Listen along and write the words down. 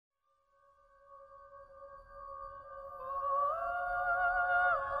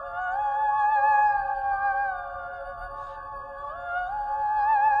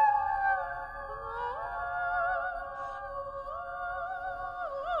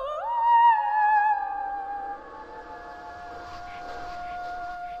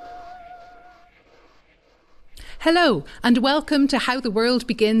Hello, and welcome to How the World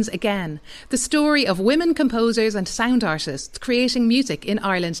Begins Again, the story of women composers and sound artists creating music in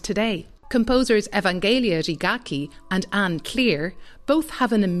Ireland today. Composers Evangelia Rigaki and Anne Clear both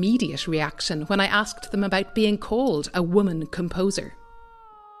have an immediate reaction when I asked them about being called a woman composer.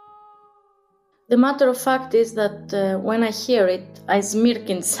 The matter of fact is that when I hear it, I smirk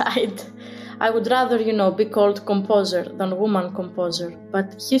inside. I would rather, be called composer than woman composer.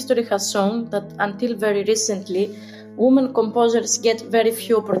 But history has shown that until very recently, women composers get very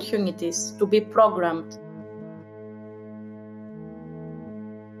few opportunities to be programmed.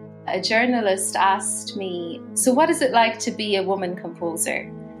 A journalist asked me, so what is it like to be a woman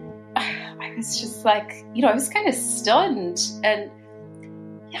composer? I was just like, I was kind of stunned. And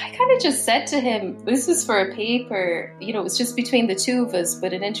I kind of just said to him, this was for a paper, it was just between the two of us,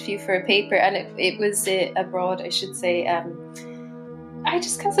 but an interview for a paper, and it was abroad, I should say. I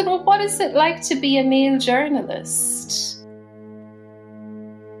just kind of said, well, what is it like to be a male journalist?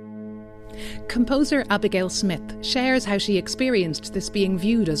 Composer Abigail Smith shares how she experienced this being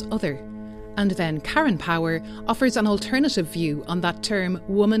viewed as other. And then Karen Power offers an alternative view on that term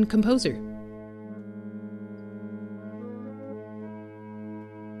woman composer.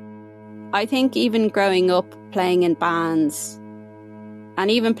 I think even growing up playing in bands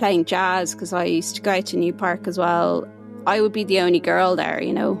and even playing jazz, because I used to go out to New Park as well, I would be the only girl there,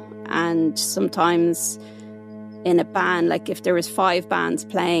 and sometimes in a band, like if there was 5 bands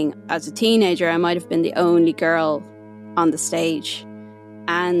playing as a teenager, I might have been the only girl on the stage.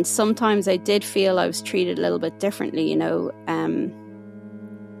 And sometimes I did feel I was treated a little bit differently, and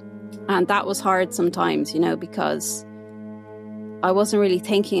that was hard sometimes, because I wasn't really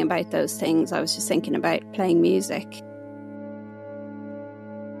thinking about those things. I was just thinking about playing music.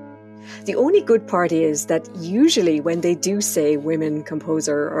 The only good part is that usually when they do say women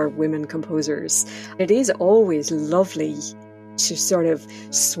composer or women composers, it is always lovely to sort of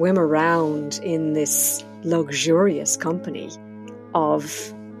swim around in this luxurious company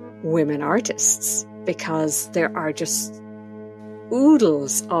of women artists, because there are just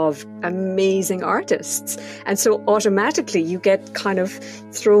oodles of amazing artists. And so automatically you get kind of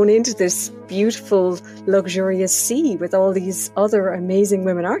thrown into this beautiful, luxurious sea with all these other amazing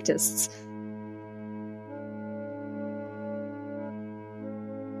women artists.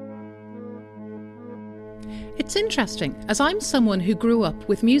 It's interesting, as I'm someone who grew up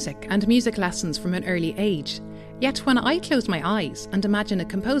with music and music lessons from an early age. Yet when I close my eyes and imagine a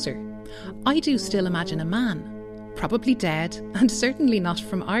composer, I do still imagine a man. Probably dead, and certainly not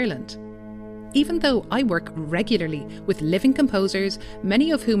from Ireland. Even though I work regularly with living composers,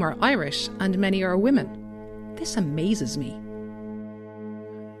 many of whom are Irish and many are women. This amazes me.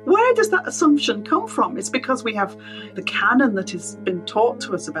 Where does that assumption come from? It's because we have the canon that has been taught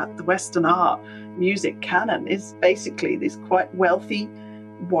to us about the Western art. Music canon is basically these quite wealthy,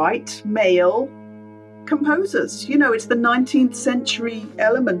 white, male composers. It's the 19th century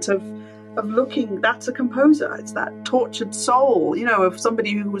element of looking, that's a composer. It's that tortured soul, of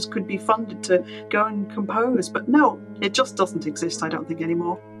somebody who could be funded to go and compose. But no, it just doesn't exist, I don't think,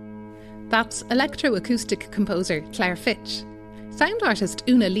 anymore. That's electroacoustic composer Claire Fitch. Sound artist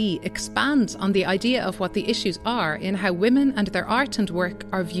Una Lee expands on the idea of what the issues are in how women and their art and work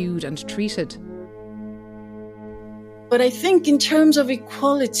are viewed and treated. But I think in terms of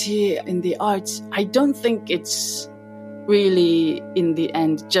equality in the arts, I don't think it's really, in the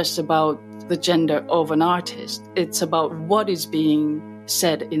end, just about the gender of an artist. It's about what is being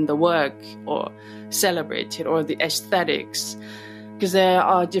said in the work or celebrated, or the aesthetics. Because there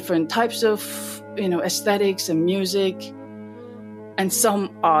are different types of, aesthetics and music. And some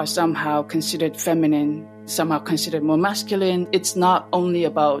are somehow considered feminine, somehow considered more masculine. It's not only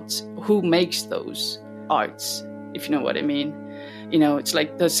about who makes those arts, if you know what I mean. It's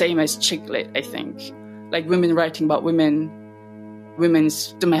like the same as chick lit, I think. Like women writing about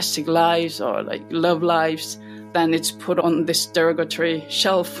women's domestic lives or like love lives, then it's put on this derogatory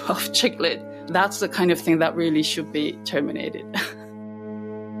shelf of chick lit. That's the kind of thing that really should be terminated.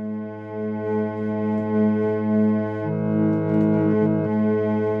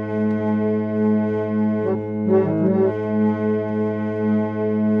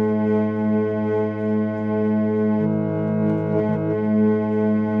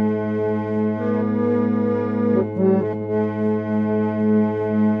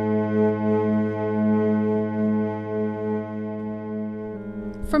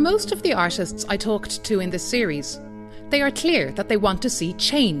 For most of the artists I talked to in this series, they are clear that they want to see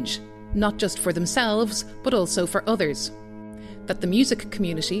change, not just for themselves, but also for others. That the music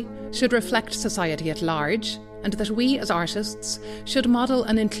community should reflect society at large, and that we as artists should model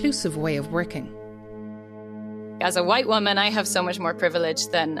an inclusive way of working. As a white woman, I have so much more privilege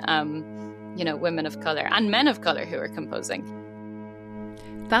than, women of colour and men of colour who are composing.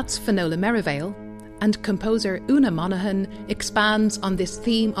 That's Finola Merivale, and composer Una Monaghan expands on this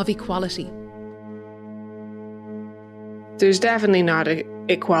theme of equality. There's definitely not an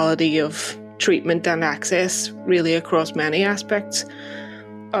equality of treatment and access really across many aspects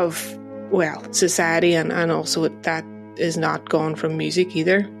of, society, and also that is not gone from music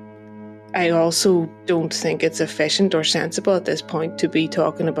either. I also don't think it's efficient or sensible at this point to be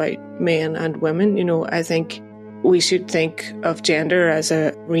talking about men and women. I think we should think of gender as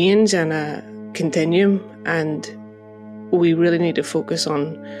a range and a continuum, and we really need to focus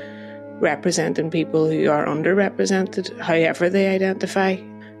on representing people who are underrepresented, however they identify,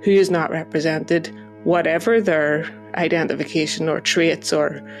 who is not represented, whatever their identification or traits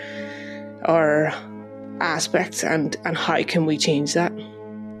or aspects, and how can we change that.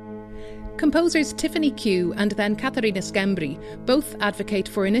 Composers Tiffany Q and then Katharina Skembri both advocate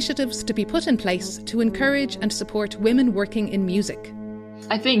for initiatives to be put in place to encourage and support women working in music.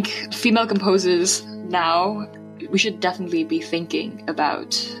 I think female composers now, we should definitely be thinking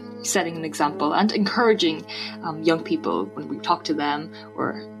about setting an example and encouraging young people when we talk to them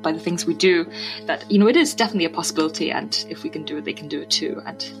or by the things we do, that, it is definitely a possibility, and if we can do it, they can do it too.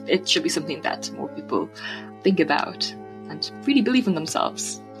 And it should be something that more people think about and really believe in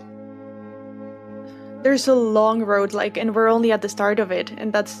themselves. There's a long road, and we're only at the start of it.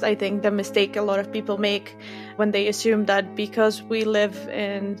 And that's, I think, the mistake a lot of people make when they assume that because we live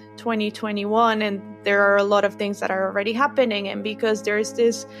in 2021 and there are a lot of things that are already happening, and because there's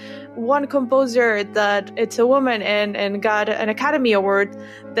this one composer that it's a woman and got an Academy Award,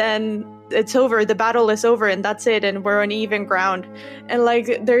 then it's over, the battle is over, and that's it, and we're on even ground. And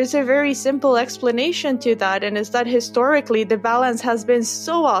there's a very simple explanation to that, and it's that historically the balance has been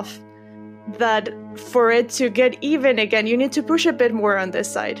so off that for it to get even again, you need to push a bit more on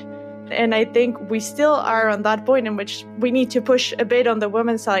this side. And I think we still are on that point in which we need to push a bit on the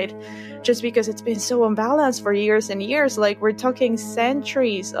women's side, just because it's been so unbalanced for years and years. We're talking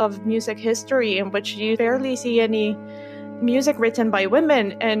centuries of music history in which you barely see any music written by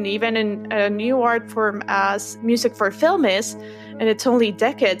women, and even in a new art form as music for film is, and it's only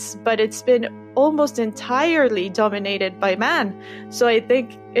decades, but it's been almost entirely dominated by men. So I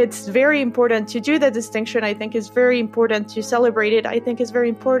think it's very important to do the distinction. I think it's very important to celebrate it. I think it's very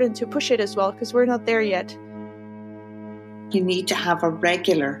important to push it as well, because we're not there yet. You need to have a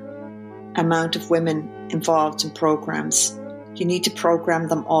regular amount of women involved in programs. You need to program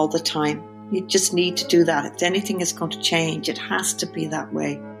them all the time. You just need to do that. If anything is going to change, it has to be that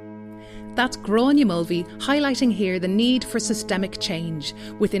way. That's Gráinne Mulvey highlighting here the need for systemic change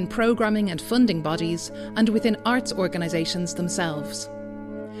within programming and funding bodies and within arts organisations themselves.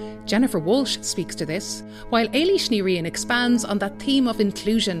 Jennifer Walsh speaks to this, while Ailey Schneerian expands on that theme of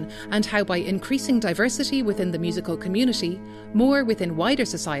inclusion and how by increasing diversity within the musical community, more within wider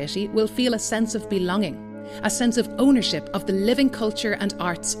society will feel a sense of belonging, a sense of ownership of the living culture and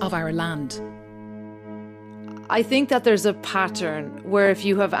arts of our land. I think that there's a pattern where if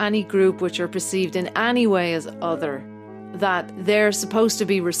you have any group which are perceived in any way as other, that they're supposed to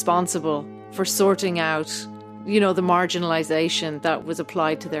be responsible for sorting out, the marginalisation that was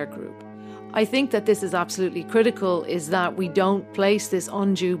applied to their group. I think that this is absolutely critical, is that we don't place this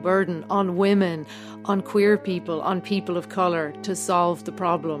undue burden on women, on queer people, on people of colour to solve the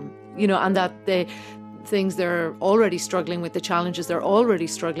problem, and that the things they're already struggling with, the challenges they're already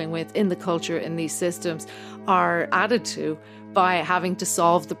struggling with in the culture, in these systems, are added to by having to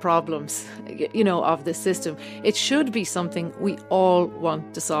solve the problems, of the system. It should be something we all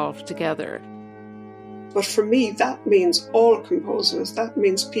want to solve together. But for me, that means all composers. That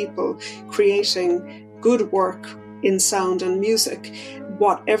means people creating good work in sound and music,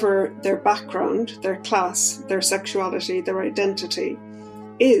 whatever their background, their class, their sexuality, their identity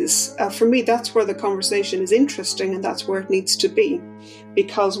is. For me, that's where the conversation is interesting, and that's where it needs to be,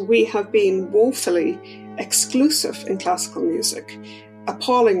 because we have been woefully exclusive in classical music,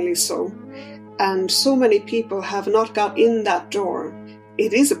 appallingly so, and so many people have not got in that door.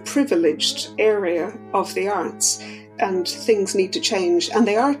 It is a privileged area of the arts, and things need to change, and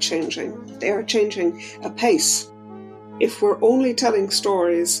they are changing. They are changing apace. If we're only telling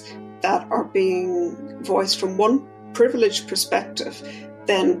stories that are being voiced from one privileged perspective,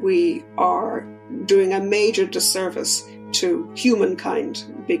 then we are doing a major disservice to humankind,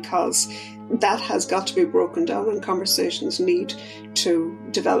 because that has got to be broken down and conversations need to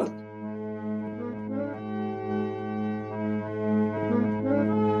develop.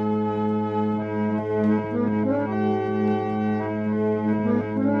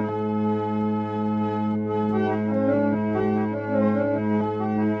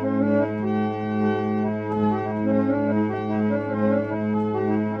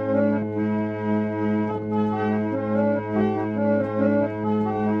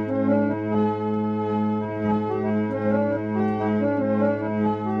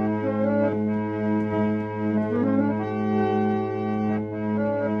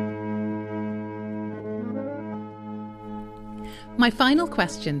 My final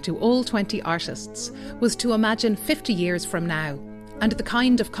question to all 20 artists was to imagine 50 years from now and the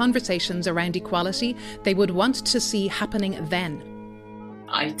kind of conversations around equality they would want to see happening then.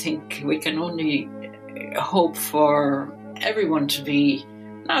 I think we can only hope for everyone to be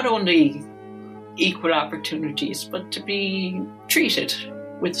not only equal opportunities, but to be treated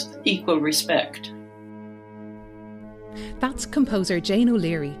with equal respect. That's composer Jane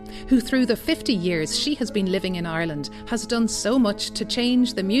O'Leary, who through the 50 years she has been living in Ireland has done so much to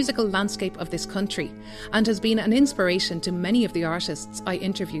change the musical landscape of this country and has been an inspiration to many of the artists I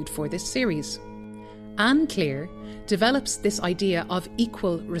interviewed for this series. Anne Clear develops this idea of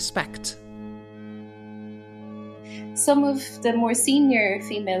equal respect. Some of the more senior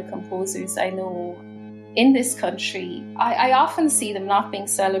female composers I know in this country, I often see them not being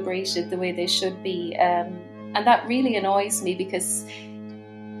celebrated the way they should be. And that really annoys me because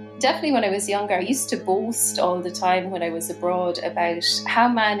definitely when I was younger, I used to boast all the time when I was abroad about how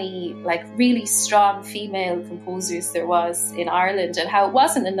many really strong female composers there was in Ireland and how it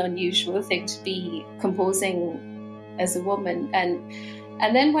wasn't an unusual thing to be composing as a woman.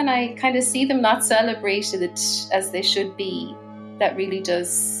 And then when I kind of see them not celebrated as they should be, that really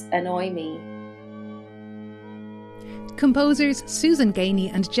does annoy me. Composers Susan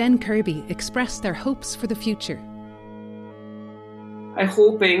Gainey and Jen Kirby express their hopes for the future. I'm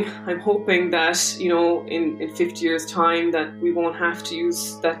hoping that, in 50 years' time that we won't have to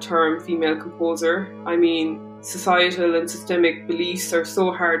use that term female composer. I mean, societal and systemic beliefs are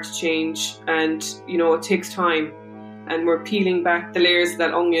so hard to change and, it takes time. And we're peeling back the layers of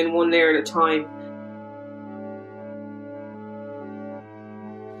that onion one layer at a time.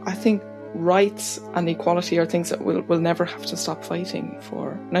 I think rights and equality are things that we'll never have to stop fighting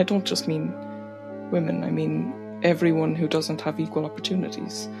for. And I don't just mean women, I mean everyone who doesn't have equal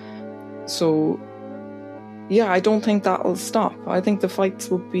opportunities. So, yeah, I don't think that'll stop. I think the fights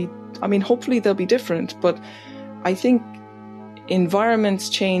will be, hopefully they'll be different, but I think environments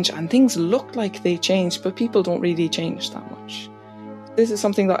change and things look like they change, but people don't really change that much. This is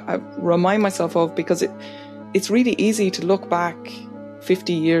something that I remind myself of because it's really easy to look back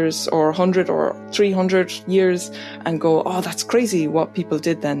 50 years or 100 or 300 years and go, oh, that's crazy what people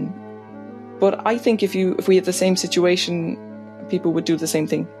did then. But I think if we had the same situation, people would do the same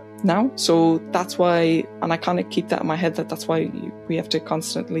thing now. So that's why, and I kind of keep that in my head, that's why we have to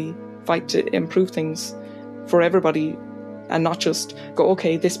constantly fight to improve things for everybody and not just go,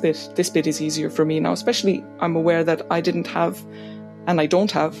 okay, this bit is easier for me now. Especially I'm aware that I didn't have, and I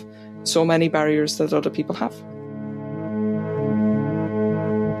don't have, so many barriers that other people have.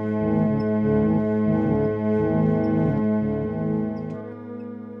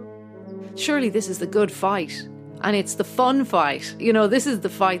 Surely this is the good fight. And it's the fun fight. This is the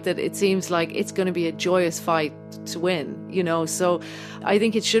fight that it seems like it's going to be a joyous fight to win, So I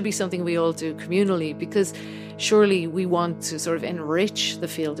think it should be something we all do communally because surely we want to sort of enrich the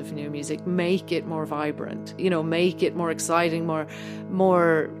field of new music, make it more vibrant, make it more exciting,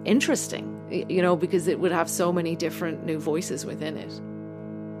 more interesting, because it would have so many different new voices within it.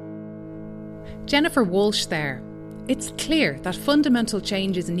 Jennifer Walsh there. It's clear that fundamental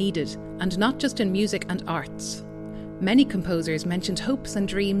change is needed, and not just in music and arts. Many composers mentioned hopes and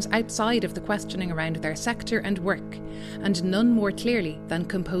dreams outside of the questioning around their sector and work, and none more clearly than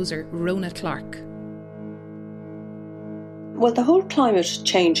composer Rona Clark. Well, the whole climate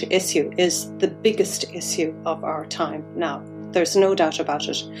change issue is the biggest issue of our time now. There's no doubt about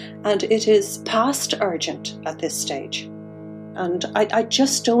it. And it is past urgent at this stage. And I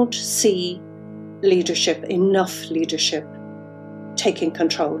just don't see enough leadership taking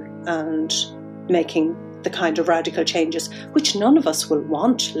control and making the kind of radical changes which none of us will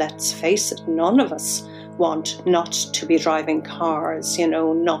want, let's face it. None of us want not to be driving cars,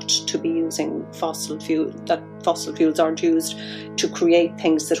 not to be using fossil fuels aren't used to create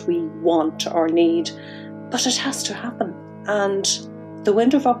things that we want or need. But it has to happen. And the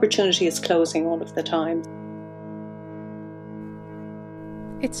window of opportunity is closing all of the time.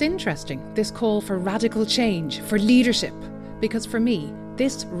 It's interesting, this call for radical change, for leadership, because for me,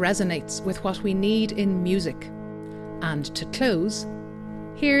 this resonates with what we need in music. And to close,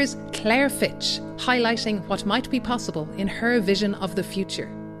 here's Claire Fitch highlighting what might be possible in her vision of the future.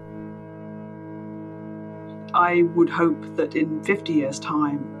 I would hope that in 50 years'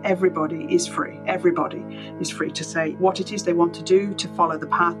 time, everybody is free. Everybody is free to say what it is they want to do, to follow the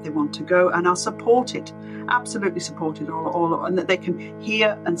path they want to go, and are supported, absolutely supported, and that they can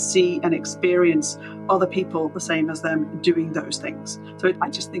hear and see and experience other people the same as them doing those things. So I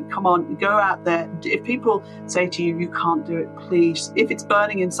just think, come on, go out there. If people say to you, you can't do it, please, if it's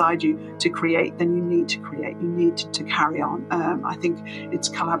burning inside you to create, then you need to create. You need to carry on. I think it's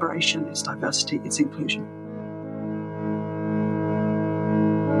collaboration, it's diversity, it's inclusion.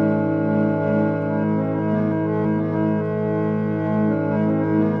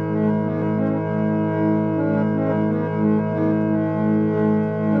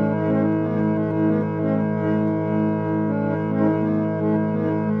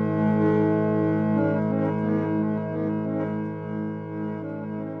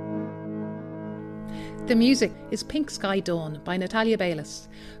 The music is Pink Sky Dawn by Natalia Baylis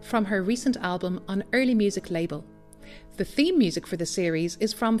from her recent album on Early Music label. The theme music for the series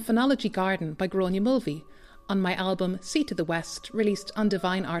is from Phonology Garden by Gráinne Mulvey on my album Sea to the West, released on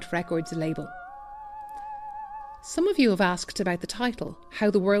Divine Art Records label. Some of you have asked about the title, How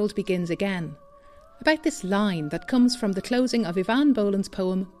the World Begins Again, about this line that comes from the closing of Ivan Boland's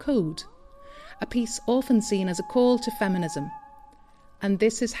poem Code, a piece often seen as a call to feminism. And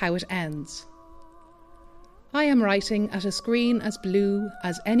this is how it ends. I am writing at a screen as blue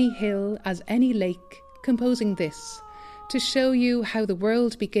as any hill, as any lake, composing this, to show you how the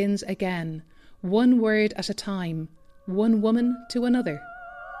world begins again, one word at a time, one woman to another.